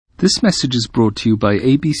This message is brought to you by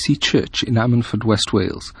ABC Church in Ammanford, West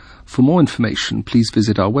Wales. For more information, please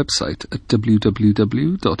visit our website at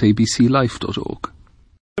www.abclife.org.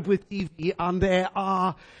 With TV, and there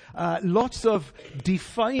are lots of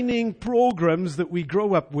defining programs that we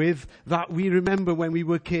grow up with that we remember when we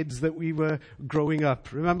were kids, that we were growing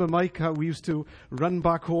up. Remember, Mike, how we used to run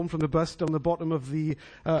back home from the bus down the bottom of the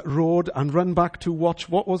road and run back to watch,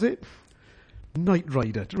 what was it? Knight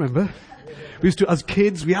Rider, do you remember? We used to, as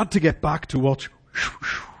kids, we had to get back to watch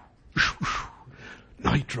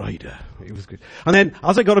Knight Rider. It was good. And then,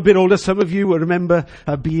 as I got a bit older, some of you will remember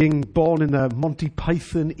being born in the Monty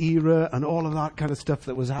Python era and all of that kind of stuff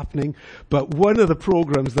that was happening. But one of the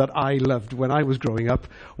programs that I loved when I was growing up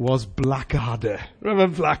was Blackadder.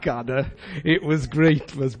 Remember Blackadder? It was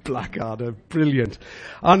great, was Blackadder. Brilliant.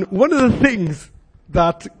 And one of the things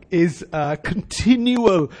that is a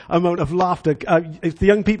continual amount of laughter. If the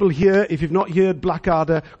young people here, if you've not heard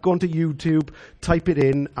Blackadder, go onto YouTube, type it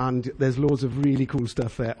in, and there's loads of really cool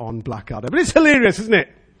stuff there on Blackadder. But it's hilarious, isn't it?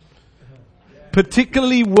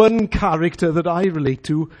 Particularly one character that I relate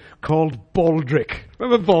to called Baldric.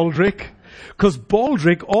 Remember Baldric? Because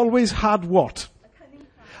Baldric always had what?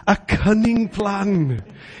 A cunning plan.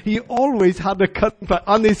 He always had a cunning plan.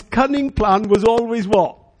 And his cunning plan was always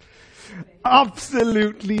what?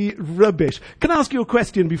 Absolutely rubbish. Can I ask you a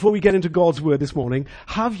question before we get into God's Word this morning?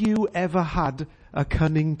 Have you ever had a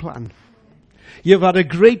cunning plan? You've had a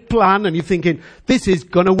great plan and you're thinking, this is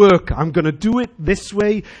going to work. I'm going to do it this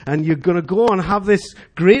way. And you're going to go and have this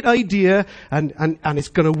great idea and it's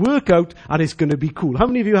going to work out and it's going to be cool. How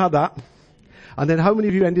many of you had that? And then how many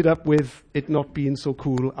of you ended up with it not being so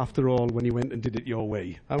cool after all when you went and did it your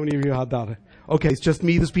way? How many of you had that? Okay, it's just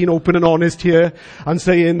me that's being open and honest here and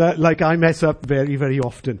saying that like I mess up very, very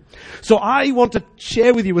often. So I want to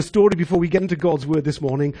share with you a story before we get into God's Word this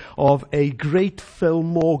morning of a great Phil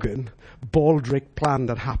Morgan Baldric plan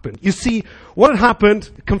that happened. You see, what had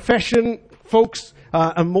happened, confession, folks,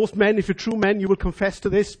 and most men, if you're true men, you will confess to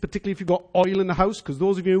this, particularly if you've got oil in the house, because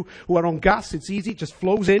those of you who are on gas, it's easy, it just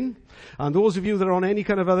flows in. And those of you that are on any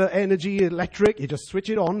kind of other energy, electric, you just switch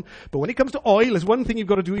it on. But when it comes to oil, there's one thing you've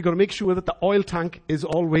got to do. You've got to make sure that the oil tank is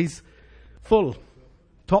always full.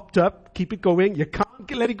 Topped up, keep it going. You can't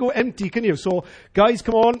let it go empty, can you? So, guys,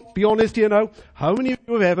 come on, be honest here now. How many of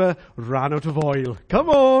you have ever ran out of oil? Come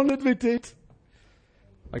on, admit it.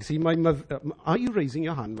 I see my mother. Are you raising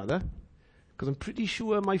your hand, mother? Because I'm pretty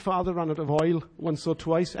sure my father ran out of oil once or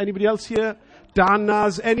twice. Anybody else here? Dan,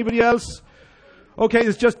 Naz, anybody else? Okay,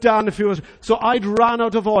 it's just Dan a few. So I'd ran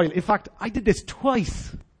out of oil. In fact, I did this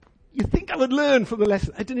twice. You'd think I would learn from the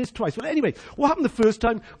lesson. I did this twice. Well, anyway, what happened the first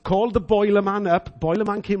time? Called the boiler man up. Boiler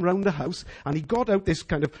man came round the house and he got out this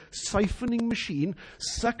kind of siphoning machine,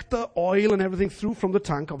 sucked the oil and everything through from the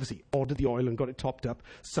tank. Obviously, ordered the oil and got it topped up,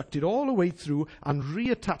 sucked it all the way through and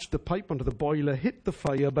reattached the pipe onto the boiler, hit the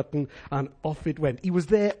fire button and off it went. He was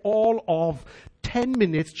there all of 10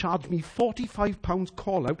 minutes, charged me £45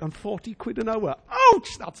 call out and 40 quid an hour.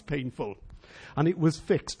 Ouch, that's painful. And it was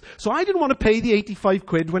fixed. So I didn't want to pay the 85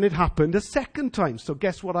 quid when it happened a second time. So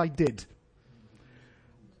guess what I did?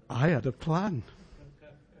 I had a plan.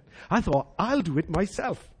 I thought, I'll do it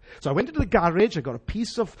myself. So I went into the garage, I got a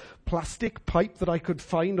piece of plastic pipe that I could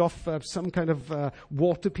find off some kind of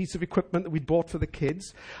water piece of equipment that we'd bought for the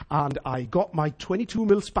kids. And I got my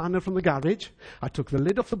 22mm spanner from the garage. I took the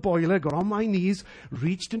lid off the boiler, got on my knees,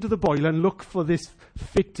 reached into the boiler and looked for this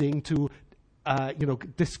fitting to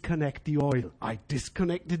disconnect the oil. I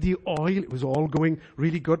disconnected the oil. It was all going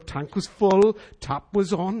really good. Tank was full. Tap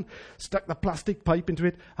was on. Stuck the plastic pipe into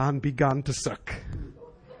it and began to suck.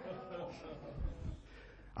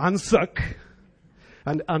 And suck.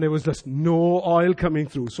 And there was just no oil coming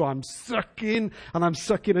through. So I'm sucking and I'm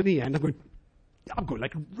sucking at the end. I'm going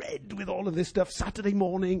like red with all of this stuff. Saturday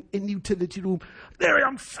morning in the utility room. There I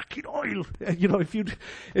am sucking oil.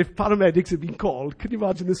 If paramedics had been called, can you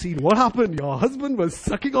imagine the scene? What happened? Your husband was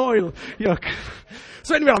sucking oil.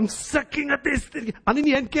 So anyway, I'm sucking at this thing. And in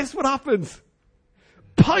the end, guess what happens?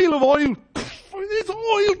 Pile of oil. There's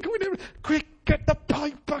oil going everywhere. Quick, get the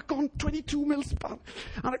pipe back on 22mm span.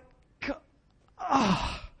 And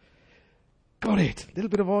got it. A little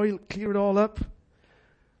bit of oil, clear it all up.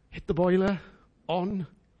 Hit the boiler. On.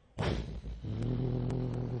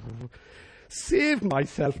 Saved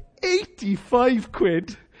myself 85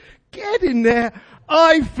 quid. Get in there.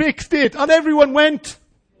 I fixed it. And everyone went.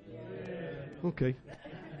 Okay.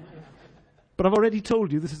 But I've already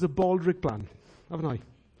told you this is a Baldric plan, haven't I?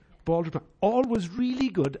 Baldric plan. All was really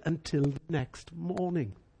good until the next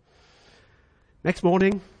morning. Next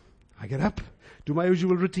morning, I get up, do my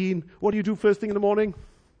usual routine. What do you do first thing in the morning?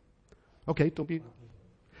 Okay, don't be...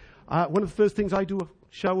 One of the first things I do,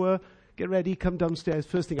 shower, get ready, come downstairs.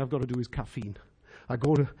 First thing I've got to do is caffeine. I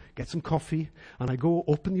go to get some coffee, and I go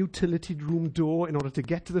open the utility room door in order to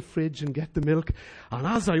get to the fridge and get the milk. And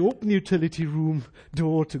as I open the utility room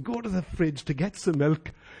door to go to the fridge to get some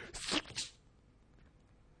milk,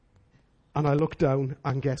 and I look down,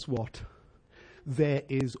 and guess what? There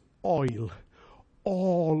is oil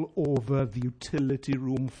all over the utility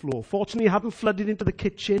room floor. Fortunately, it hadn't flooded into the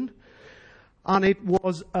kitchen, and it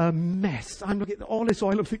was a mess. I'm looking at all this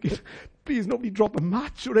oil. I'm thinking, please, nobody drop a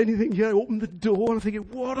match or anything here. I open the door. I'm thinking,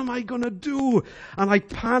 what am I going to do? And I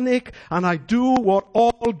panic, and I do what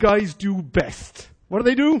all guys do best. What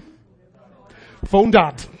do? Phone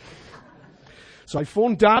Dad. So I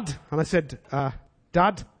phoned Dad, and I said,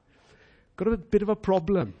 Dad, got a bit of a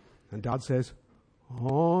problem. And Dad says,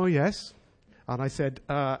 oh, yes. And I said,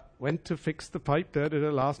 went to fix the pipe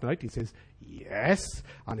last night. He says, yes.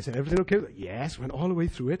 And I said, everything okay? Yes. Went all the way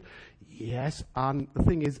through it. Yes. And the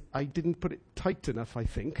thing is, I didn't put it tight enough, I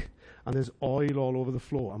think. And there's oil all over the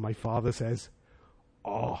floor. And my father says,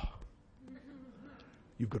 oh,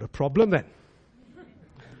 you've got a problem then.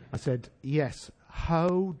 I said, yes.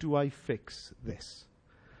 How do I fix this?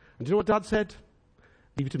 And do you know what Dad said?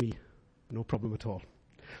 Leave it to me. No problem at all.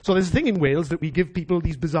 So there's a thing in Wales that we give people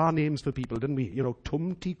these bizarre names for people, don't we? You know,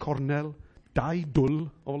 Twm T Cornel, Dai Dull,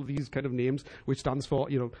 all these kind of names, which stands for,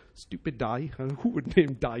 you know, stupid Dai. Who would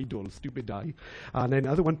name Dai Dull? Stupid Dai. And then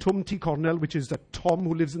another one, Twm T Cornel, which is a Tom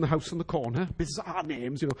who lives in the house on the corner. Bizarre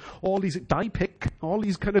names, you know, all these, Dai Pick, all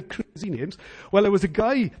these kind of crazy names. Well, there was a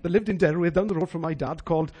guy that lived in Derryway down the road from my dad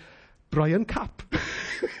called Brian Cap.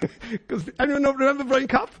 Because anyone remember Brian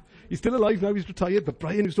Cap? He's still alive now, he's retired, but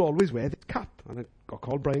Brian used to always wear this cap. And I got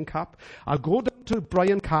called Brian Cap. I'll go down to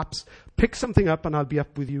Brian Cap's, pick something up, and I'll be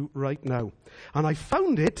up with you right now. And I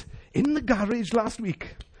found it in the garage last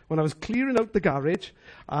week when I was clearing out the garage.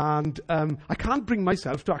 And I can't bring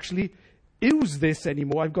myself to actually use this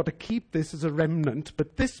anymore. I've got to keep this as a remnant.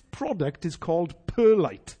 But this product is called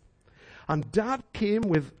Perlite. And Dad came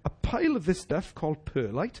with a pile of this stuff called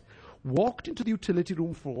Perlite. Walked into the utility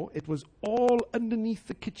room floor. It was all underneath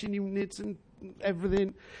the kitchen units and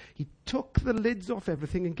everything. He took the lids off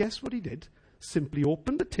everything, and guess what he did? Simply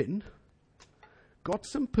opened the tin, got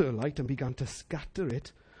some perlite, and began to scatter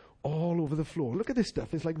it all over the floor. Look at this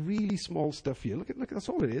stuff. It's like really small stuff here. Look, that's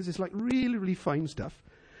all it is. It's like really, really fine stuff.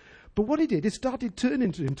 But what he did, it started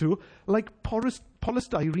turning into like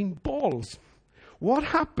polystyrene balls. What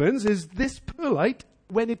happens is this perlite,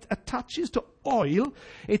 when it attaches to oil,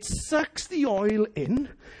 it sucks the oil in,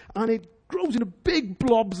 and it grows into big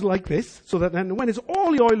blobs like this, so that then when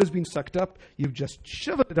all the oil has been sucked up, you just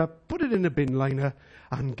shovel it up, put it in a bin liner,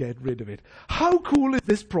 and get rid of it. How cool is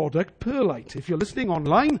this product, Perlite? If you're listening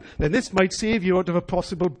online, then this might save you out of a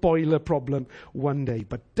possible boiler problem one day.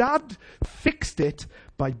 But Dad fixed it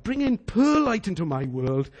by bringing Perlite into my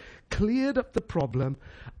world, cleared up the problem,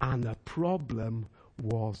 and the problem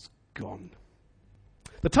was gone.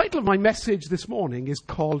 The title of my message this morning is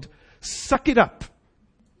called Suck It Up.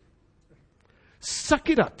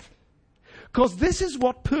 Suck it up. Because this is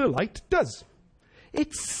what perlite does.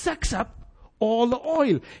 It sucks up all the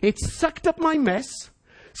oil. It sucked up my mess,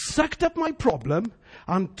 sucked up my problem,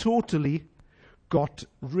 and totally got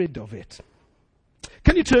rid of it.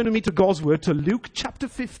 Can you turn with me to God's Word, to Luke chapter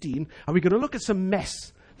 15, and we're going to look at some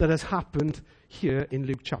mess that has happened here in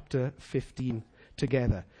Luke chapter 15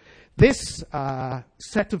 together. This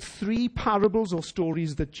set of 3 parables or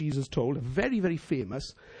stories that Jesus told are very, very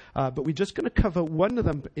famous, but we're just going to cover one of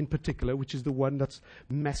them in particular, which is the one that's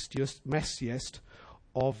messiest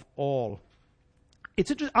of all.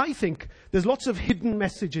 I think there's lots of hidden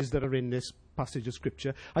messages that are in this passage of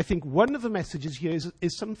Scripture. I think one of the messages here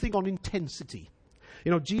is something on intensity. You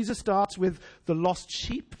know, Jesus starts with the lost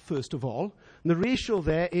sheep, first of all. And the ratio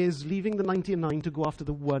there is leaving the 99 to go after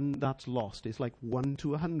the one that's lost. It's like 1 to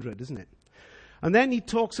 100, isn't it? And then he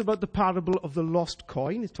talks about the parable of the lost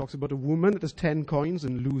coin. He talks about a woman that has 10 coins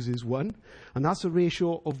and loses 1. And that's a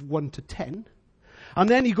ratio of 1 to 10. And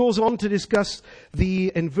then he goes on to discuss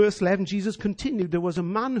in verse 11, Jesus continued, there was a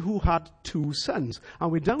man who had 2 sons.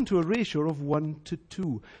 And we're down to a ratio of 1 to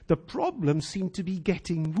 2. The problems seem to be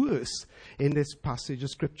getting worse in this passage of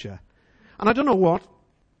Scripture. And I don't know what,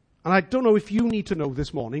 and I don't know if you need to know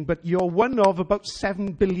this morning, but you're one of about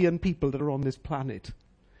 7 billion people that are on this planet.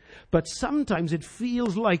 But sometimes it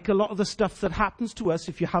feels like a lot of the stuff that happens to us,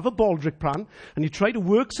 if you have a Baldrick plan and you try to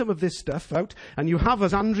work some of this stuff out, and you have,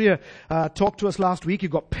 as Andrea talked to us last week,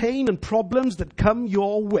 you've got pain and problems that come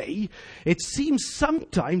your way, it seems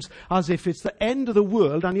sometimes as if it's the end of the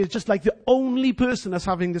world and you're just like the only person that's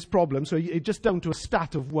having this problem, so you're just down to a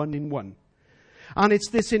stat of 1 in 1. And it's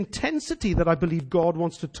this intensity that I believe God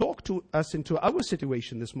wants to talk to us into our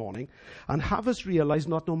situation this morning and have us realize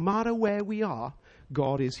not no matter where we are,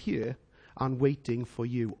 God is here and waiting for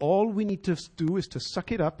you. All we need to do is to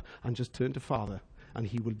suck it up and just turn to Father, and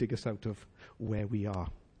he will dig us out of where we are.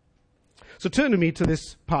 So turn to me to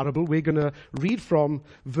this parable. We're going to read from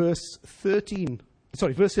verse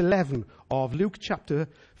 11 of Luke chapter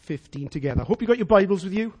 15 together. I hope you got your Bibles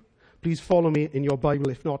with you. Please follow me in your Bible.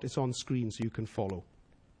 If not, it's on screen so you can follow.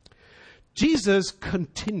 Jesus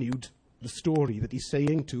continued the story that he's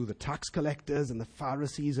saying to the tax collectors and the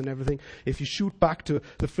Pharisees and everything. If you shoot back to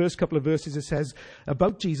the first couple of verses, it says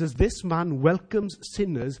about Jesus, this man welcomes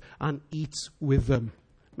sinners and eats with them.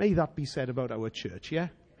 May that be said about our church, yeah?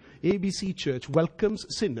 ABC Church welcomes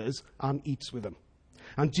sinners and eats with them.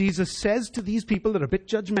 And Jesus says to these people that are a bit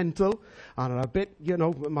judgmental and are a bit,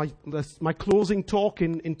 my closing talk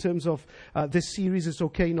in terms of this series, It's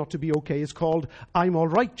Okay Not to Be Okay, is called I'm All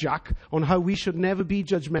Right, Jack, on how we should never be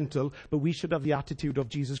judgmental, but we should have the attitude of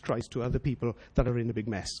Jesus Christ to other people that are in a big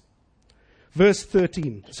mess. Verse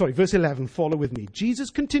 11, follow with me.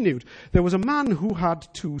 Jesus continued, there was a man who had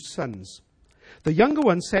 2 sons. The younger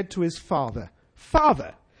one said to his father,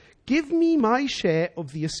 Father, give me my share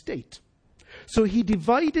of the estate. So he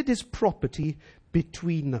divided his property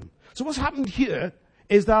between them. So what's happened here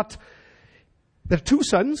is that there are 2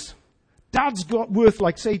 sons. Dad's got worth,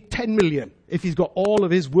 like, say, 10 million if he's got all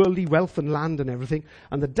of his worldly wealth and land and everything.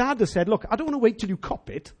 And the dad has said, look, I don't want to wait till you cop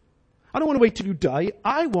it. I don't want to wait till you die.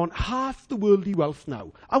 I want half the worldly wealth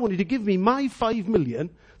now. I want you to give me my 5 million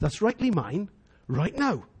that's rightly mine right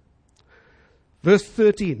now. Verse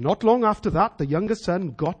 13, not long after that, the younger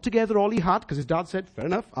son got together all he had, because his dad said, fair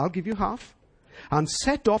enough, I'll give you half, and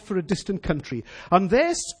set off for a distant country, and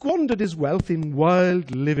there squandered his wealth in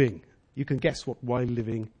wild living. You can guess what wild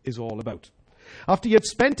living is all about. After he had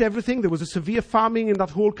spent everything, there was a severe famine in that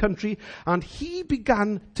whole country, and he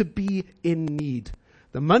began to be in need.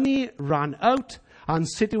 The money ran out, and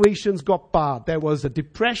situations got bad. There was a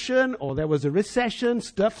depression, or there was a recession,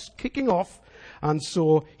 stuff's kicking off, and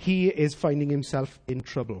so he is finding himself in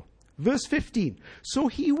trouble. Verse 15, so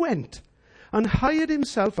he went and hired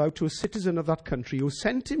himself out to a citizen of that country who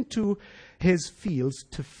sent him to his fields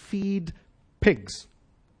to feed pigs.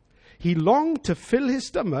 He longed to fill his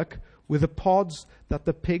stomach with the pods that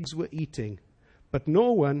the pigs were eating, but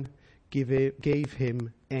no one gave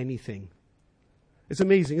him anything. It's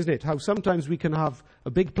amazing, isn't it, how sometimes we can have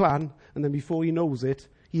a big plan, and then before he knows it,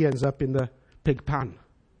 he ends up in the pig pan.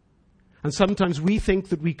 And sometimes we think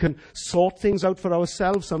that we can sort things out for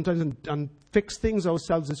ourselves sometimes and fix things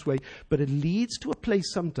ourselves this way. But it leads to a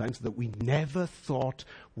place sometimes that we never thought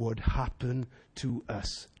would happen to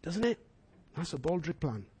us. Doesn't it? That's a Baldrick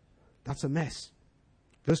plan. That's a mess.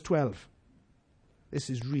 Verse 12.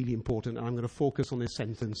 This is really important, and I'm going to focus on this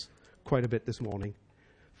sentence quite a bit this morning.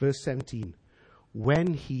 Verse 17.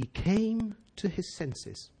 When he came to his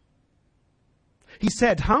senses, he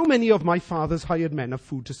said, how many of my father's hired men have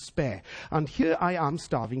food to spare? And here I am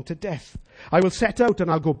starving to death. I will set out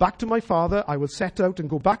and I'll go back to my father. I will set out and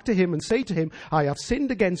go back to him and say to him, I have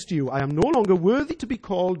sinned against you. I am no longer worthy to be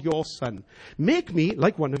called your son. Make me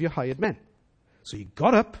like one of your hired men. So he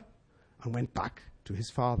got up and went back to his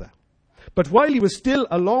father. But while he was still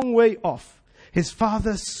a long way off, his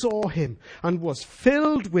father saw him and was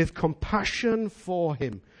filled with compassion for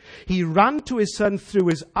him. He ran to his son, threw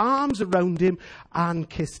his arms around him, and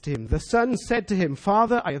kissed him. The son said to him,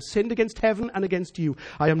 Father, I have sinned against heaven and against you.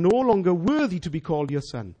 I am no longer worthy to be called your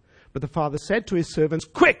son. But the father said to his servants,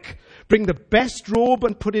 quick, bring the best robe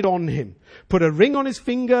and put it on him. Put a ring on his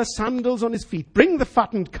finger, sandals on his feet. Bring the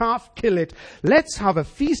fattened calf, kill it. Let's have a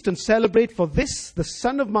feast and celebrate, for this, the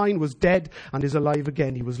son of mine, was dead and is alive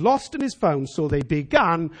again. He was lost and is found. So they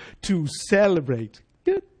began to celebrate.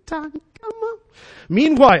 Good time, come on.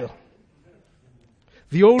 Meanwhile,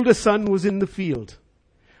 the older son was in the field.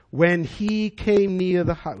 When he came near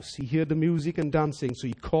the house, he heard the music and dancing, so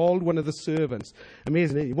he called one of the servants.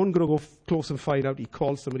 Amazing, eh? He wasn't going to go close and find out. He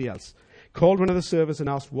called somebody else. Called one of the servants and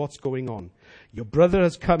asked, what's going on? Your brother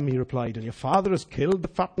has come, he replied, and your father has killed the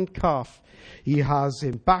fattened calf. He has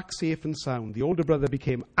him back safe and sound. The older brother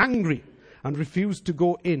became angry and refused to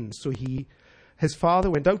go in, so his father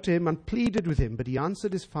went out to him and pleaded with him, but he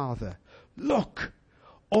answered his father, look,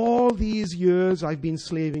 all these years I've been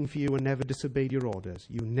slaving for you and never disobeyed your orders.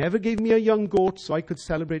 You never gave me a young goat so I could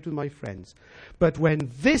celebrate with my friends. But when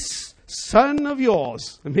this son of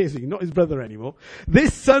yours, amazing, not his brother anymore,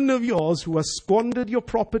 this son of yours who has squandered your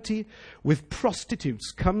property with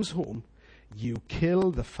prostitutes comes home, you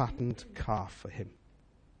kill the fattened calf for him.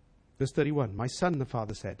 Verse 31, my son, the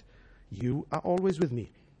father said, you are always with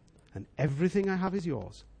me, and everything I have is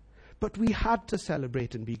yours. But we had to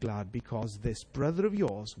celebrate and be glad because this brother of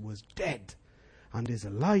yours was dead and is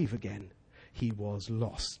alive again. He was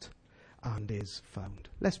lost and is found."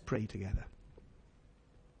 Let's pray together.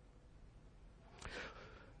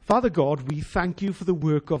 Father God, we thank you for the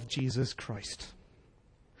work of Jesus Christ.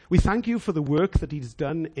 We thank you for the work that he's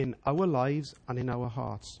done in our lives and in our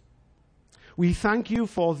hearts. We thank you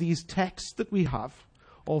for these texts that we have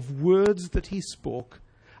of words that he spoke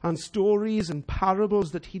and stories and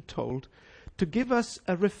parables that he told to give us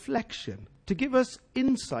a reflection, to give us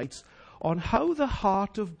insights on how the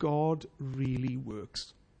heart of God really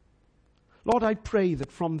works. Lord, I pray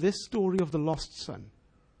that from this story of the lost son,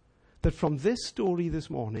 that from this story this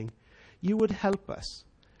morning, you would help us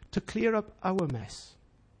to clear up our mess.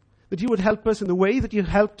 That you would help us in the way that you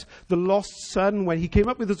helped the lost son when he came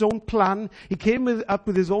up with his own plan. He came up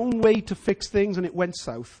with his own way to fix things and it went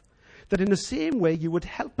south. That in the same way you would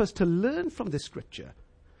help us to learn from this scripture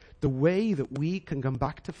the way that we can come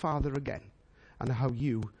back to Father again and how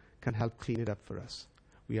you can help clean it up for us.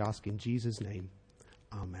 We ask in Jesus' name.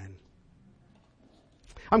 Amen.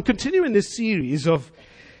 I'm continuing this series of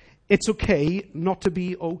It's Okay Not to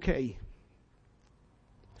Be Okay.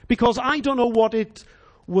 Because I don't know what it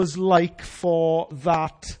was like for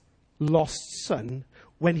that lost son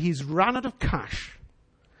when he's ran out of cash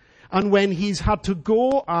and when he's had to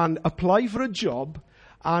go and apply for a job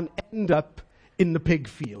and end up in the pig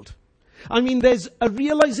field. I mean, there's a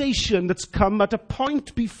realization that's come at a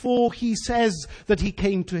point before he says that he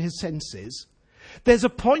came to his senses. There's a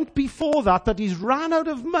point before that he's ran out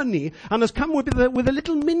of money and has come with a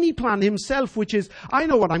little mini plan himself, which is, I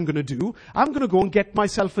know what I'm going to do. I'm going to go and get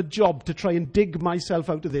myself a job to try and dig myself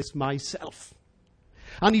out of this myself.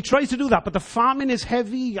 And he tries to do that, but the famine is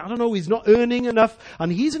heavy. I don't know, he's not earning enough.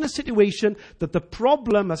 And he's in a situation that the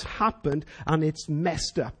problem has happened and it's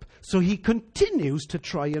messed up. So he continues to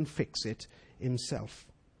try and fix it himself.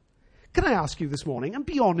 Can I ask you this morning, and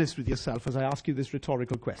be honest with yourself as I ask you this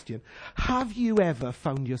rhetorical question, have you ever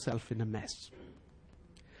found yourself in a mess?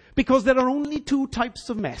 Because there are only two types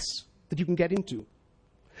of mess that you can get into.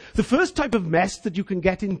 The first type of mess that you can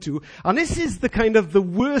get into, and this is the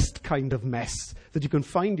worst kind of mess that you can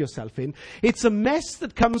find yourself in, it's a mess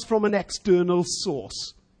that comes from an external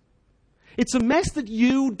source. It's a mess that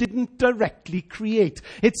you didn't directly create.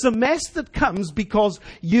 It's a mess that comes because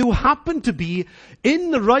you happen to be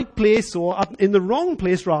in the right place, or in the wrong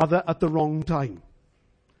place rather, at the wrong time.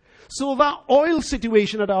 So that oil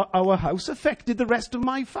situation at our house affected the rest of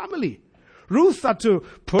my family. Ruth had to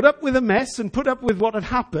put up with a mess and put up with what had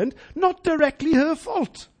happened, not directly her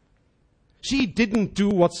fault. She didn't do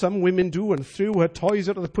what some women do and threw her toys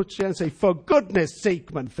out of the pushchair and say, "For goodness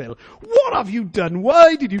sake, man, Phil, what have you done?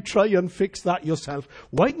 Why did you try and fix that yourself?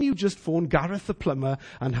 Why didn't you just phone Gareth the plumber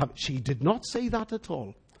and have..." She did not say that at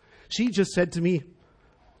all. She just said to me,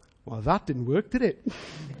 "Well, that didn't work, did it?"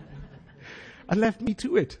 and left me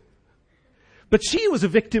to it. But she was a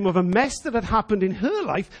victim of a mess that had happened in her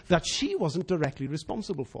life that she wasn't directly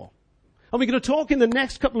responsible for. And we're going to talk in the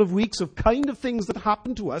next couple of weeks of kind of things that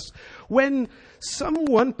happen to us when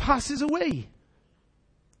someone passes away.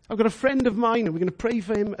 I've got a friend of mine, and we're going to pray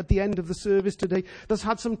for him at the end of the service today, that's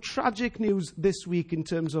had some tragic news this week in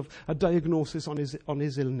terms of a diagnosis on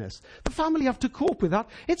his illness. The family have to cope with that.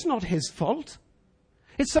 It's not his fault.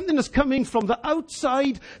 It's something that's coming from the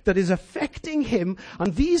outside that is affecting him.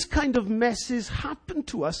 And these kind of messes happen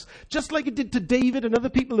to us, just like it did to David and other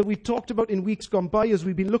people that we've talked about in weeks gone by as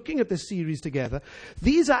we've been looking at this series together.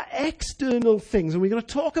 These are external things, and we're going to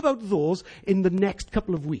talk about those in the next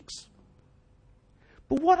couple of weeks.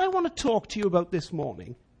 But what I want to talk to you about this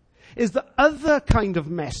morning is the other kind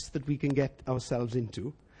of mess that we can get ourselves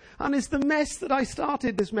into. And it's the mess that I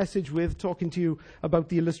started this message with, talking to you about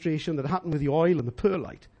the illustration that happened with the oil and the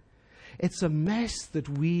perlite. It's a mess that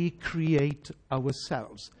we create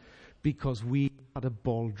ourselves because we had a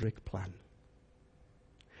baldric plan.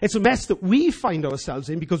 It's a mess that we find ourselves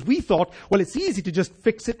in because we thought, well, it's easy to just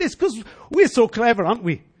fix it this, because we're so clever, aren't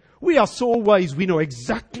we? We are so wise, we know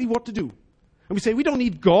exactly what to do. And we say, we don't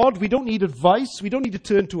need God, we don't need advice, we don't need to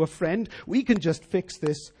turn to a friend, we can just fix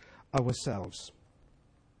this ourselves.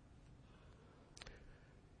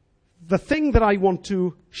 The thing that I want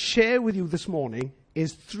to share with you this morning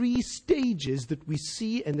is 3 stages that we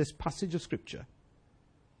see in this passage of Scripture.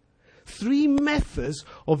 3 methods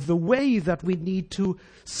of the way that we need to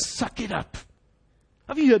suck it up.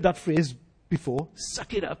 Have you heard that phrase before?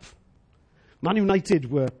 Suck it up. Man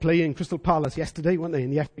United were playing Crystal Palace yesterday, weren't they, in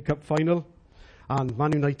the FA Cup final? And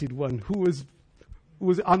Man United won.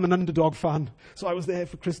 I'm an underdog fan, so I was there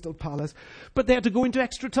for Crystal Palace. But they had to go into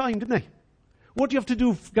extra time, didn't they? What do you have to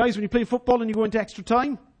do, guys, when you play football and you go into extra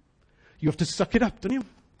time? You have to suck it up, don't you?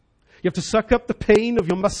 You have to suck up the pain of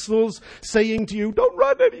your muscles saying to you, don't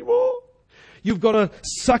run anymore. You've got to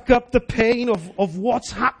suck up the pain of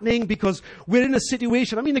what's happening because we're in a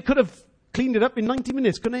situation. I mean, they could have cleaned it up in 90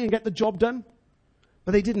 minutes, couldn't they, and get the job done?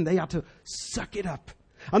 But they didn't. They had to suck it up.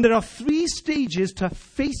 And there are 3 stages to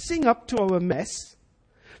facing up to our mess,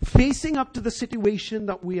 facing up to the situation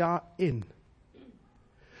that we are in.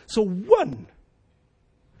 So 1,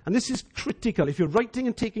 and this is critical. If you're writing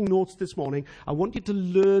and taking notes this morning, I want you to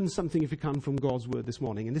learn something, if you can, from God's word this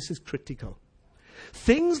morning. And this is critical.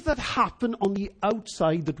 Things that happen on the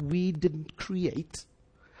outside that we didn't create,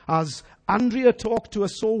 as Andrea talked to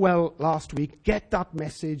us so well last week, get that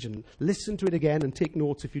message and listen to it again and take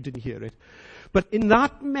notes if you didn't hear it. But in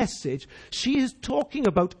that message, she is talking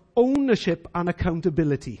about ownership and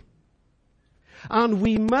accountability. And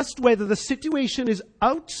we must, whether the situation is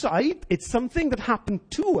outside, it's something that happened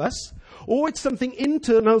to us, or it's something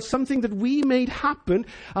internal, something that we made happen,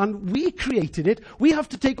 and we created it, we have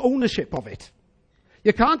to take ownership of it.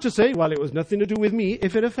 You can't just say, well, it was nothing to do with me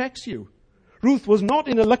if it affects you. Ruth was not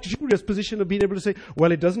in a luxurious position of being able to say,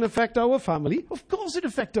 well, it doesn't affect our family. Of course it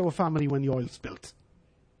affects our family when the oil spilt.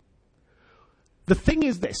 The thing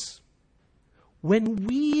is this. When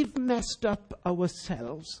we've messed up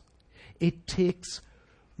ourselves, it takes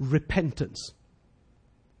repentance.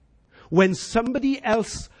 When somebody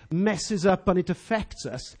else messes up and it affects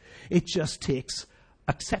us, it just takes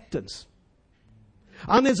acceptance.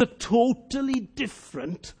 And there's a totally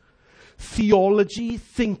different theology,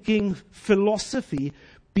 thinking, philosophy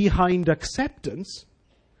behind acceptance,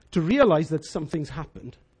 to realize that something's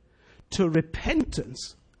happened, to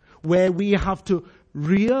repentance, where we have to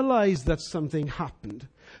realize that something happened,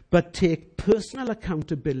 but take personal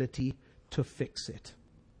accountability to fix it.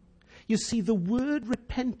 You see, the word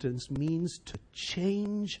repentance means to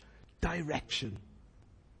change direction.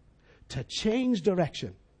 To change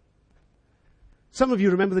direction. Some of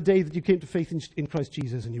you remember the day that you came to faith in Christ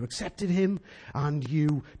Jesus and you accepted him and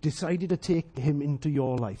you decided to take him into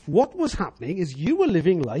your life. What was happening is you were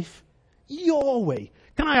living life your way.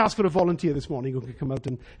 Can I ask for a volunteer this morning who can come out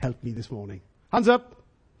and help me this morning? Hands up.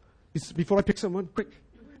 Before I pick someone, quick.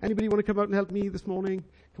 Anybody want to come out and help me this morning?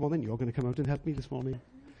 Come on then, you're going to come out and help me this morning.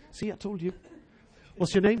 See, I told you.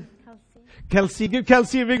 What's your name? Kelsey. Give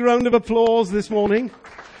Kelsey a big round of applause this morning.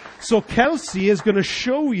 So Kelsey is going to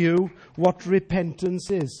show you what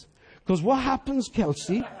repentance is. Because what happens,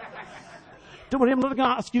 Kelsey? Don't worry, I'm not going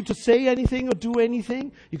to ask you to say anything or do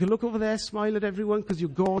anything. You can look over there, smile at everyone because you're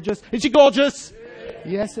gorgeous. Is she gorgeous?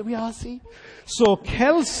 Yes, there we are, see? So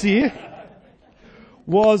Kelsey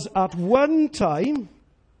was at one time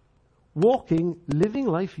walking, living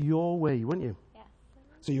life your way, weren't you? Yeah.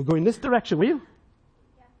 So you're going this direction, were you?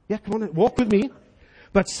 Yeah, come on, walk with me.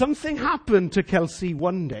 But something happened to Kelsey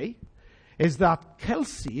one day, is that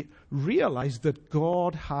Kelsey realized that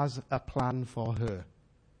God has a plan for her.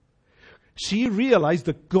 She realized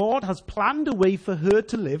that God has planned a way for her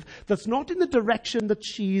to live that's not in the direction that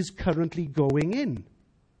she's currently going in.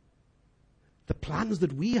 The plans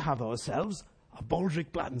that we have ourselves are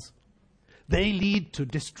Baldric plans. They lead to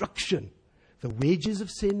destruction. The wages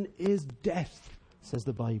of sin is death, says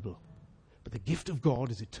the Bible. But the gift of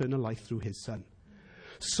God is eternal life through his Son.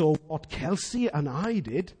 So what Kelsey and I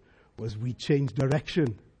did was we changed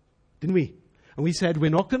direction, didn't we? And we said,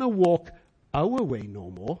 we're not going to walk our way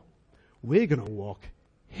no more. We're going to walk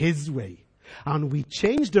his way. And we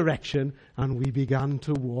changed direction and we began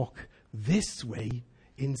to walk this way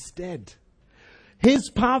instead.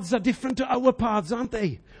 His paths are different to our paths, aren't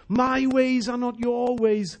they? My ways are not your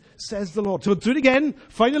ways, says the Lord. So do it again.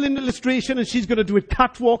 Final illustration, and she's going to do it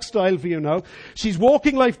catwalk style for you now. She's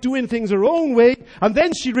walking life, doing things her own way, and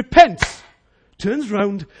then she repents, turns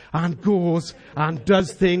round, and goes and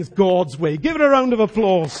does things God's way. Give her a round of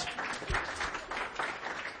applause.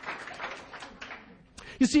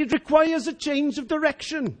 You see, it requires a change of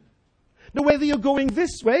direction. Now, whether you're going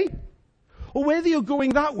this way, or whether you're going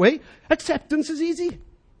that way, acceptance is easy.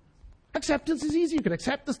 Acceptance is easy. You can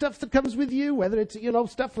accept the stuff that comes with you, whether it's,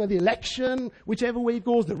 stuff for the election, whichever way it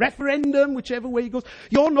goes, the referendum, whichever way it goes.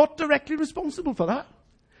 You're not directly responsible for that.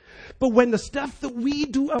 But when the stuff that we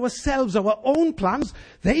do ourselves, our own plans,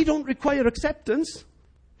 they don't require acceptance.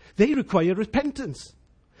 They require repentance.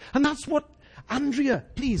 And that's what Andrea,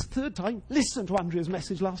 please, third time, listen to Andrea's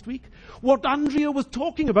message last week. What Andrea was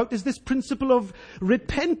talking about is this principle of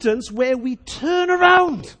repentance where we turn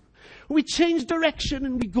around. We change direction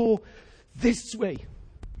and we go this way.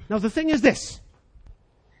 Now the thing is this.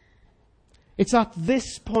 It's at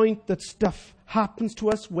this point that stuff happens to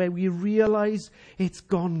us where we realize it's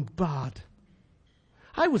gone bad.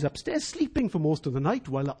 I was upstairs sleeping for most of the night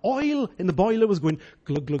while the oil in the boiler was going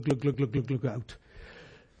glug, glug, glug, glug, glug, glug, glug out.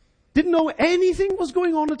 Didn't know anything was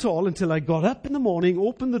going on at all until I got up in the morning,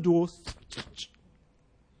 opened the door.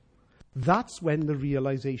 That's when the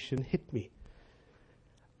realization hit me.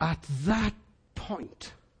 At that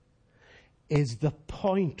point is the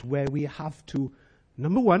point where we have to,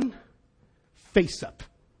 number one, face up.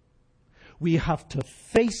 We have to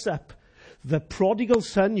face up. The prodigal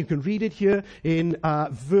son, you can read it here in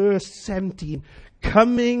verse 17,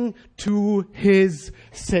 coming to his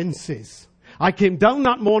senses. I came down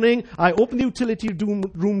that morning, I opened the utility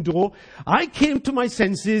room door, I came to my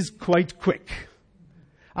senses quite quick.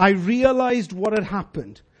 I realized what had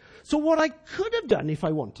happened. So what I could have done if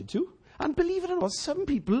I wanted to, and believe it or not, some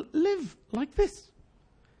people live like this.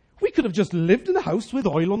 We could have just lived in a house with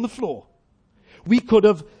oil on the floor. We could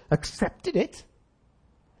have accepted it,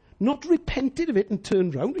 not repented of it and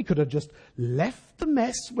turned round. We could have just left the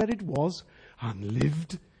mess where it was and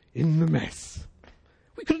lived in the mess.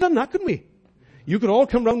 We could have done that, couldn't we? You could all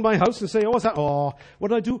come round my house and say, oh, what's that? Oh, what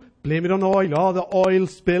do I do? Blame it on oil. Oh, the oil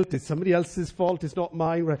spilt. It's somebody else's fault. It's not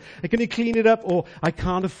mine. Can you clean it up? Or I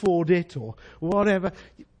can't afford it. Or whatever.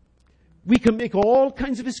 We can make all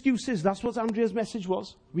kinds of excuses. That's what Andrea's message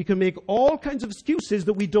was. We can make all kinds of excuses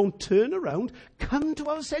that we don't turn around, come to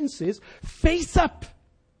our senses, face up.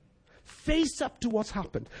 Face up to what's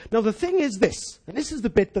happened. Now the thing is this, and this is the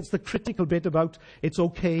bit that's the critical bit about it's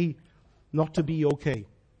okay not to be okay,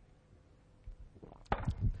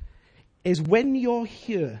 is when you're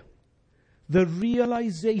here, the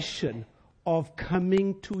realization of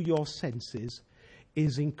coming to your senses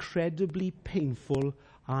is incredibly painful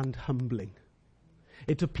and humbling.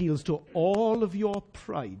 It appeals to all of your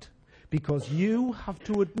pride because you have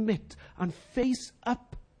to admit and face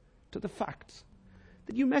up to the facts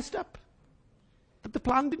that you messed up, that the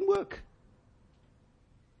plan didn't work.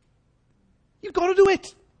 You've got to do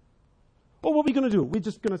it. Or what are we going to do? We're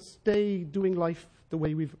just going to stay doing life the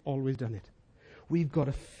way we've always done it. We've got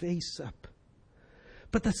to face up.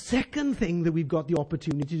 But the second thing that we've got the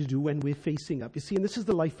opportunity to do when we're facing up, you see, and this is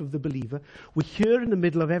the life of the believer, we're here in the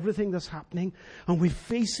middle of everything that's happening, and we're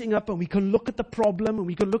facing up, and we can look at the problem, and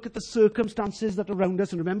we can look at the circumstances that are around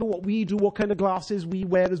us, and remember what we do, what kind of glasses we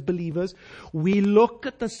wear as believers. We look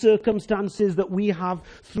at the circumstances that we have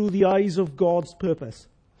through the eyes of God's purpose.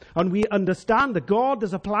 And we understand that God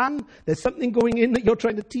has a plan. There's something going in that you're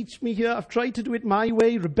trying to teach me here. I've tried to do it my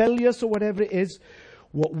way, rebellious or whatever it is.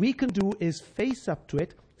 What we can do is face up to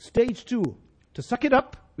it. Stage 2, to suck it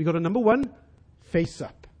up, we got to, number 1, face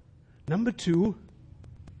up. Number 2,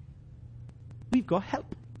 we've got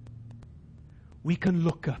help. We can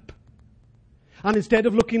look up. And instead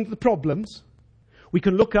of looking at the problems, we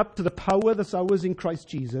can look up to the power that's ours in Christ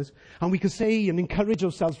Jesus, and we can say and encourage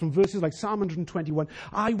ourselves from verses like Psalm 121,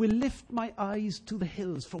 I will lift my eyes to the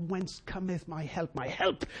hills, from whence cometh my help. My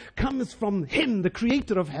help comes from him, the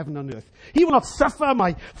creator of heaven and earth. He will not suffer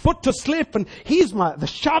my foot to slip, and he is the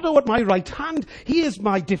shadow at my right hand. He is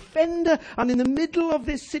my defender, and in the middle of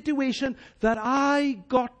this situation that I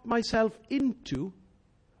got myself into,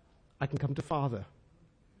 I can come to Father.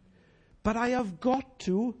 But I have got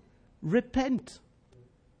to repent.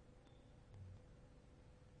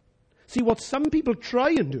 See, what some people try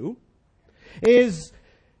and do is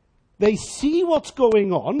they see what's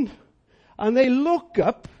going on and they look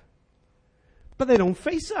up, but they don't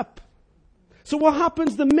face up. So what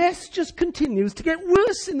happens? The mess just continues to get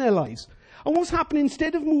worse in their lives. And what's happening,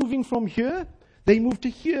 instead of moving from here, they move to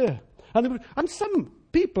here. And some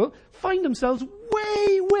people find themselves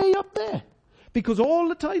way, way up there. Because all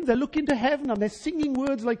the time they're looking to heaven and they're singing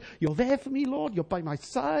words like, you're there for me, Lord, you're by my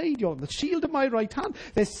side, you're the shield of my right hand.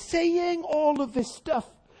 They're saying all of this stuff.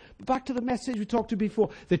 Back to the message we talked to before.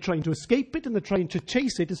 They're trying to escape it and they're trying to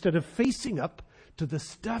chase it instead of facing up to the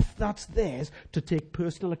stuff that's theirs to take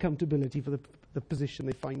personal accountability for the position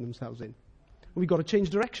they find themselves in. And we've got to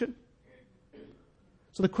change direction.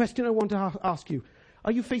 So the question I want to ask you,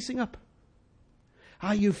 are you facing up?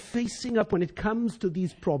 Are you facing up when it comes to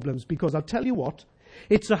these problems? Because I'll tell you what,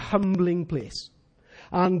 it's a humbling place.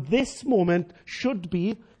 And this moment should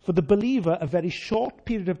be, for the believer, a very short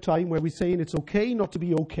period of time where we're saying it's okay not to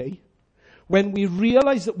be okay. When we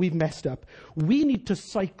realize that we've messed up, we need to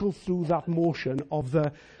cycle through that motion of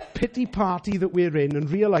the pity party that we're in and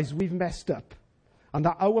realize we've messed up and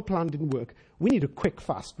that our plan didn't work. We need a quick,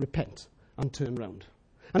 fast repent and turn round.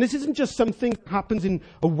 And this isn't just something that happens in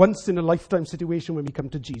a once-in-a-lifetime situation when we come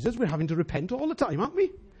to Jesus. We're having to repent all the time, aren't we?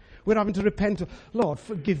 We're having to repent. Lord,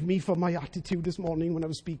 forgive me for my attitude this morning when I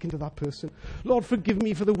was speaking to that person. Lord, forgive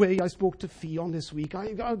me for the way I spoke to Fion this week.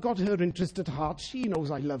 I got her interest at heart. She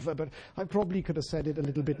knows I love her, but I probably could have said it a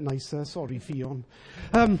little bit nicer. Sorry, Fion.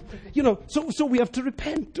 So we have to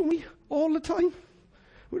repent, don't we? All the time.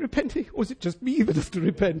 We're repenting. Or is it just me that has to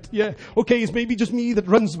repent? Yeah. Okay, it's maybe just me that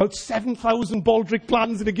runs about 7,000 Baldrick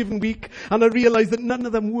plans in a given week, and I realise that none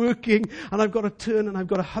of them working, and I've got to turn and I've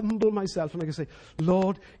got to humble myself, and I can say,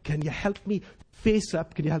 Lord, can you help me face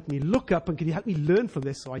up? Can you help me look up? And can you help me learn from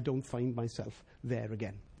this so I don't find myself there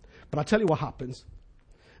again? But I'll tell you what happens.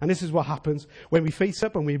 And this is what happens when we face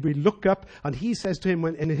up and we look up. And he says to him,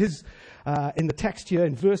 in the text here,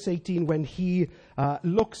 in verse 18, when he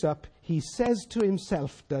looks up, he says to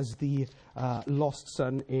himself, does the lost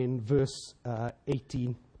son in verse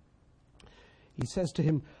 18. He says to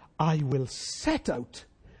him, I will set out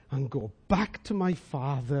and go back to my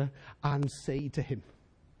father and say to him.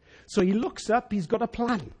 So he looks up, he's got a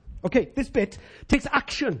plan. Okay, this bit takes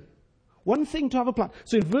action. One thing to have a plan.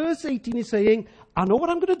 So in verse 18 he's saying, I know what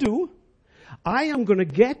I'm going to do. I am going to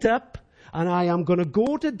get up and I am going to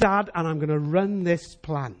go to Dad and I'm going to run this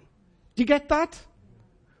plan. Do you get that?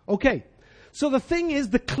 Okay. So the thing is,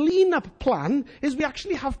 the clean-up plan is we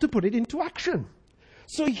actually have to put it into action.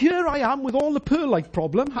 So here I am with all the perlite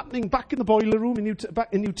problem happening back in the boiler room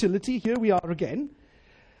back in utility. Here we are again.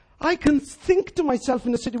 I can think to myself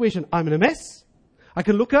in a situation, I'm in a mess. I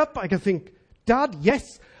can look up, I can think, Dad,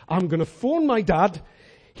 yes, I'm going to phone my dad.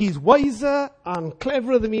 He's wiser and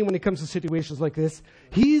cleverer than me when it comes to situations like this.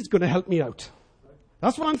 He's going to help me out.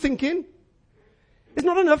 That's what I'm thinking. It's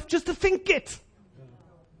not enough just to think it.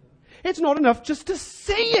 It's not enough just to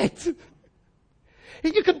say it.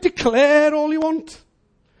 You can declare all you want.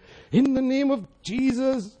 In the name of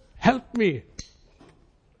Jesus, help me.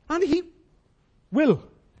 And he will.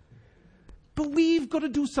 But we've got to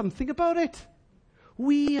do something about it.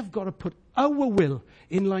 We have got to put our will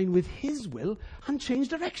in line with his will and change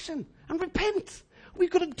direction and repent. We've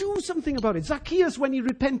got to do something about it. Zacchaeus, when he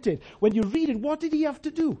repented, when you read it, what did he have to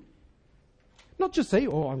do? Not just say,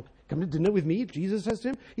 I'm come to dinner with me, Jesus says to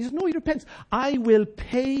him. He says, no, he repents. I will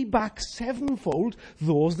pay back sevenfold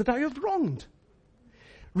those that I have wronged.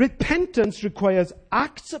 Repentance requires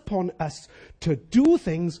acts upon us to do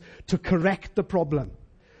things to correct the problem.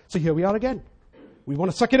 So here we are again. We want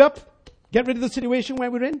to suck it up, get rid of the situation where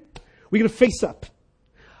we're in. We're going to face up.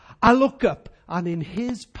 I look up, and in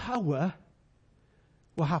his power,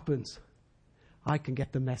 what happens? I can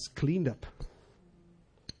get the mess cleaned up.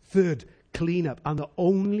 Third, clean up. And the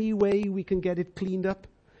only way we can get it cleaned up,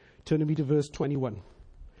 turn to me to verse 21.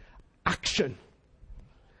 Action.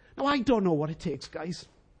 Now, I don't know what it takes, guys.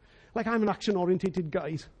 Like, I'm an action-orientated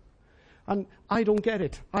guy. And I don't get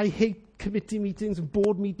it. I hate committee meetings and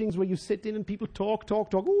board meetings where you sit in and people talk.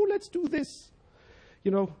 Oh, let's do this.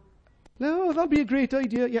 No, that'll be a great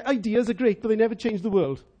idea. Yeah, ideas are great, but they never change the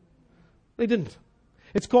world. They didn't.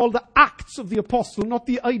 It's called the Acts of the Apostle, not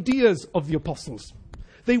the ideas of the apostles.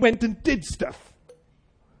 They went and did stuff.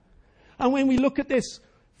 And when we look at this,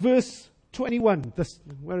 verse 21,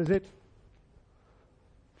 where is it?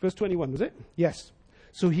 Verse 21, was it? Yes.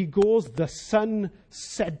 So he goes, the son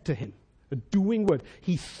said to him, a doing word.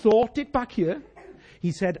 He thought it back here.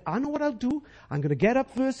 He said, I know what I'll do. I'm going to get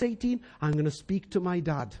up, verse 18. I'm going to speak to my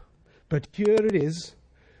dad. But here it is,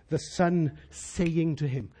 the son saying to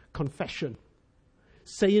him, confession.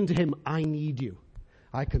 Saying to him, I need you.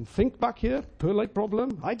 I can think back here, perlite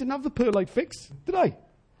problem. I didn't have the perlite fix, did I?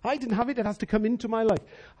 I didn't have it. It has to come into my life.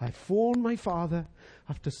 I phone my father.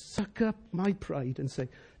 I have to suck up my pride and say,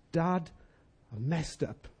 Dad, I messed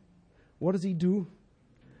up. What does he do?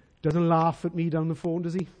 Doesn't laugh at me down the phone,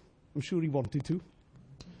 does he? I'm sure he wanted to.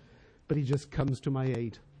 But he just comes to my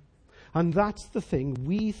aid. And that's the thing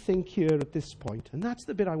we think here at this point. And that's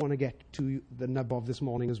the bit I want to get to the nub of this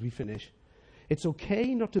morning as we finish. It's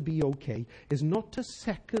okay not to be okay is not to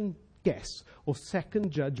second guess or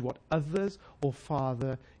second judge what others or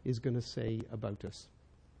Father is going to say about us.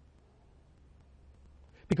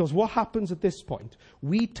 Because what happens at this point,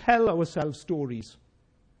 we tell ourselves stories.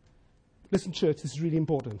 Listen, church, this is really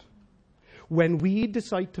important. When we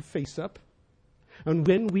decide to face up, and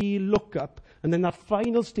when we look up, and then that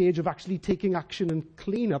final stage of actually taking action and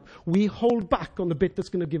clean up, we hold back on the bit that's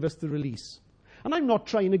going to give us the release. And I'm not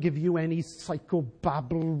trying to give you any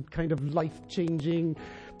psychobabble kind of life-changing,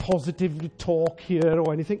 positive talk here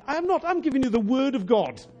or anything. I'm not. I'm giving you the Word of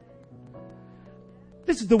God.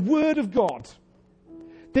 This is the Word of God.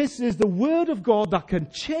 This is the Word of God that can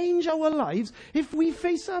change our lives if we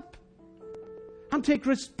face up. and take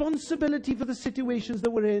responsibility for the situations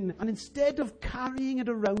that we're in. And instead of carrying it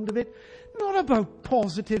around a bit, not about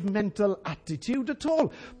positive mental attitude at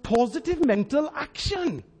all. Positive mental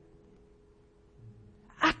action.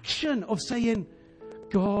 Action of saying,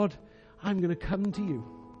 God, I'm going to come to you.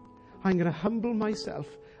 I'm going to humble myself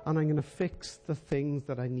and I'm going to fix the things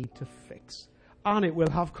that I need to fix. And it will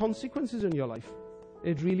have consequences in your life.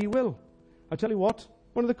 It really will. I tell you what,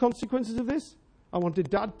 one of the consequences of this, I wanted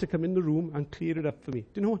Dad to come in the room and clear it up for me. Do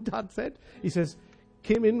you know what Dad said? He says,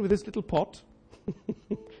 came in with this little pot,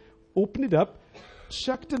 opened it up,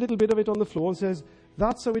 chucked a little bit of it on the floor and says,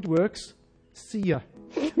 that's how it works. See ya.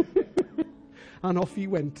 And off he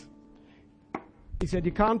went. He said,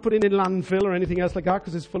 you can't put it in landfill or anything else like that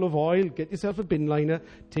because it's full of oil. Get yourself a bin liner,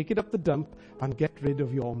 take it up the dump and get rid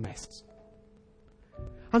of your mess.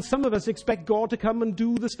 And some of us expect God to come and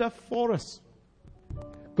do the stuff for us.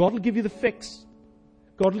 God will give you the fix.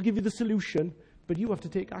 God will give you the solution, but you have to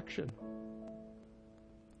take action.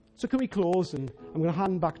 So can we close? And I'm going to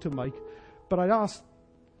hand back to Mike. But I'd ask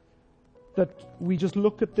that we just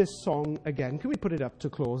look at this song again. Can we put it up to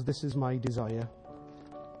close? This is my desire.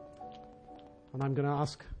 And I'm going to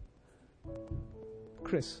ask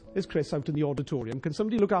Chris. Is Chris out in the auditorium? Can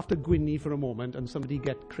somebody look after Gwynny for a moment and somebody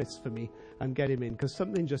get Chris for me and get him in? Because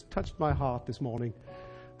something just touched my heart this morning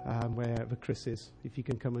wherever Chris is, if he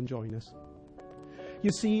can come and join us.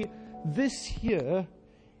 You see, this here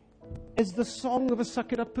is the song of a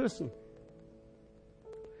suck-it-up person.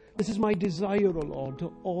 This is my desire, O Lord,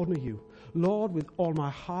 to honor you. Lord, with all my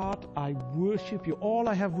heart, I worship you. All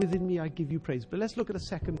I have within me, I give you praise. But let's look at the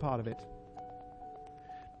second part of it.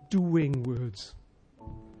 Doing words.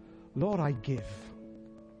 Lord, I give.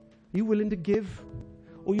 Are you willing to give?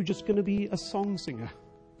 Or are you just going to be a song singer?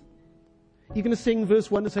 You're going to sing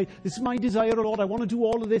verse 1 and say, this is my desire, O Lord. I want to do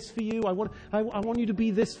all of this for you. I want you to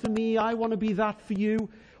be this for me. I want to be that for you.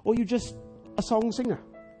 Or are you just a song singer?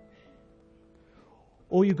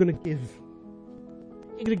 Or you're going to give.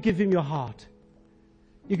 You're going to give him your heart.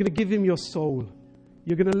 You're going to give him your soul.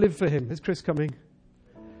 You're going to live for him. Is Chris coming?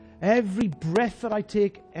 Every breath that I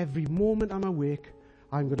take, every moment I'm awake,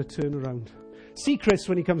 I'm going to turn around. See Chris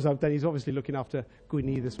when he comes out then. He's obviously looking after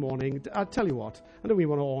Gwynny this morning. I'll tell you what, I know we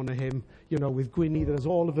want to honour him, with Gwynny that has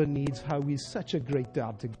all of her needs, how he's such a great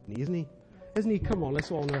dad to Gwynny, isn't he? Isn't he? Come on,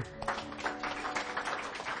 let's honour.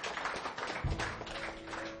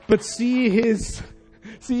 But see his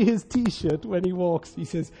T-shirt when he walks. He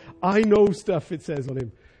says, I know stuff, it says on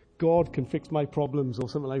him. God can fix my problems or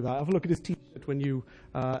something like that. Have a look at his T-shirt when you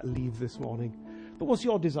leave this morning. But what's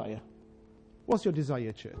your desire? What's your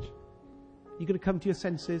desire, church? You're going to come to your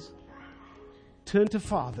senses, turn to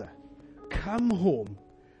Father, come home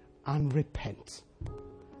and repent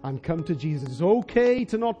and come to Jesus. It's okay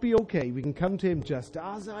to not be okay. We can come to him just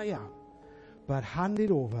as I am, but hand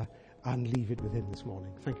it over and leave it with him this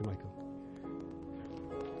morning. Thank you, Michael.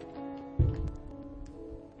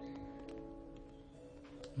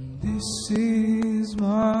 This is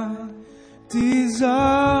my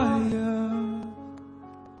desire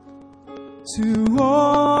to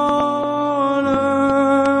honor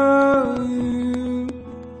you,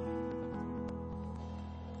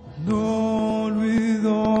 Lord, with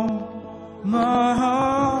all my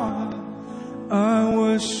heart I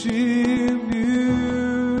worship you.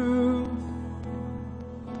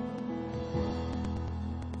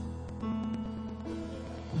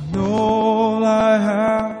 And all I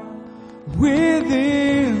have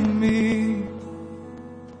within me,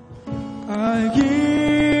 I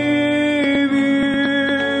give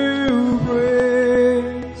you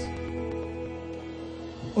praise.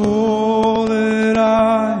 All that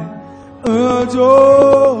I adore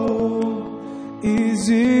is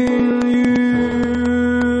in you.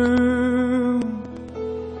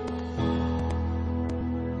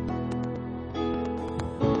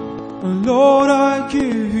 Lord, I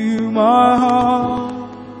give you my heart,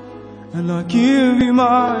 and I give you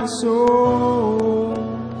my soul.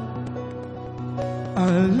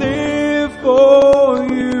 I live for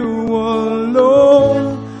you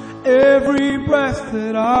alone. Every breath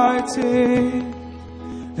that I take,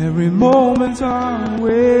 every moment I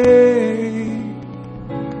wait,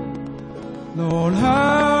 Lord,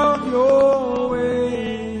 have your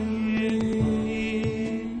way in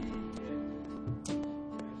me.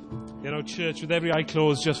 Church, with every eye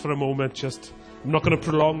closed just for a moment, I'm not going to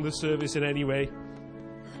prolong the service in any way.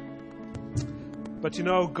 But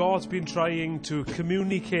God's been trying to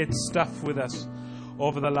communicate stuff with us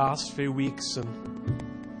over the last few weeks, and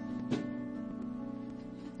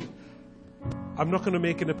I'm not going to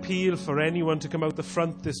make an appeal for anyone to come out the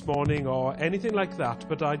front this morning or anything like that,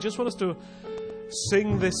 but I just want us to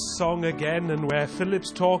sing this song again, and where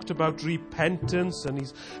Philip's talked about repentance and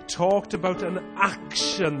he's talked about an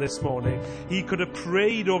action this morning. He could have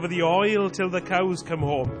prayed over the oil till the cows come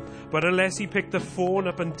home, but unless he picked the phone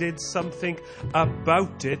up and did something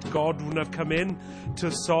about it, God wouldn't have come in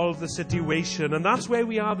to solve the situation. And that's where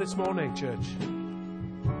we are this morning, church.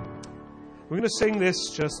 We're going to sing this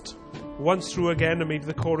just once through again, and maybe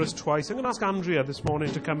the chorus twice. I'm going to ask Andrea this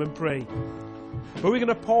morning to come and pray. But we're going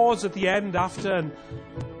to pause at the end after, and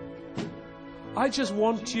I just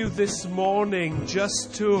want you this morning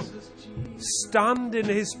just to stand in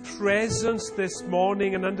His presence this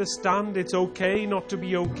morning and understand it's okay not to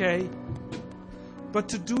be okay. But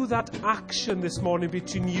to do that action this morning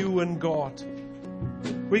between you and God.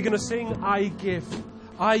 We're going to sing, I give,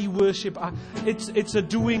 I worship. It's a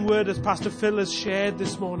doing word, as Pastor Phil has shared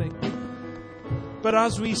this morning. But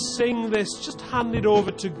as we sing this, just hand it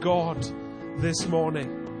over to God this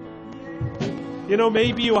morning. You know,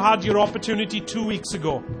 maybe you had your opportunity 2 weeks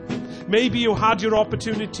ago. Maybe you had your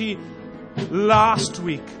opportunity last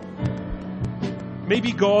week.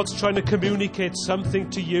 Maybe God's trying to communicate something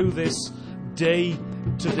to you this day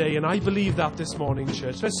today. And I believe that this morning,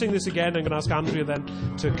 church. Let's sing this again. I'm going to ask Andrea then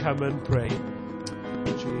to come and pray.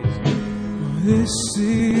 Jesus. This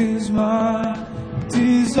is my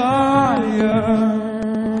desire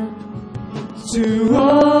to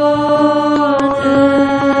honor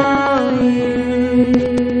you,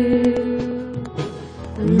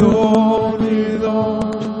 Lord, with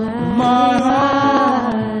all my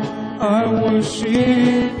heart I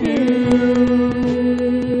worship you.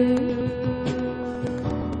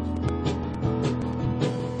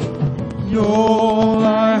 All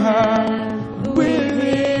I have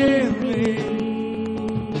within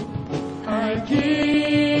me, I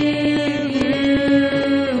give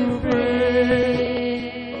you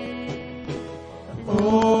praise.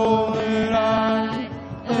 All that I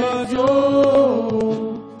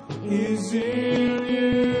adore is in you.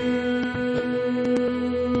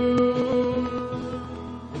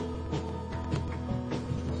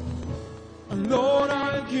 Lord,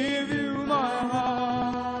 I give you my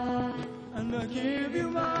heart, and I give you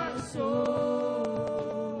my soul.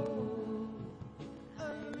 I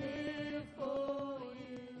live for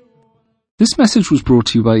you. This message was brought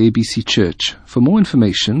to you by ABC Church. For more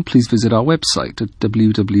information, please visit our website at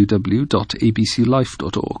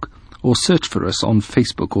www.abclife.org or search for us on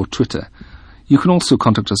Facebook or Twitter. You can also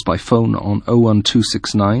contact us by phone on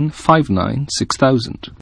 01269 59 6000.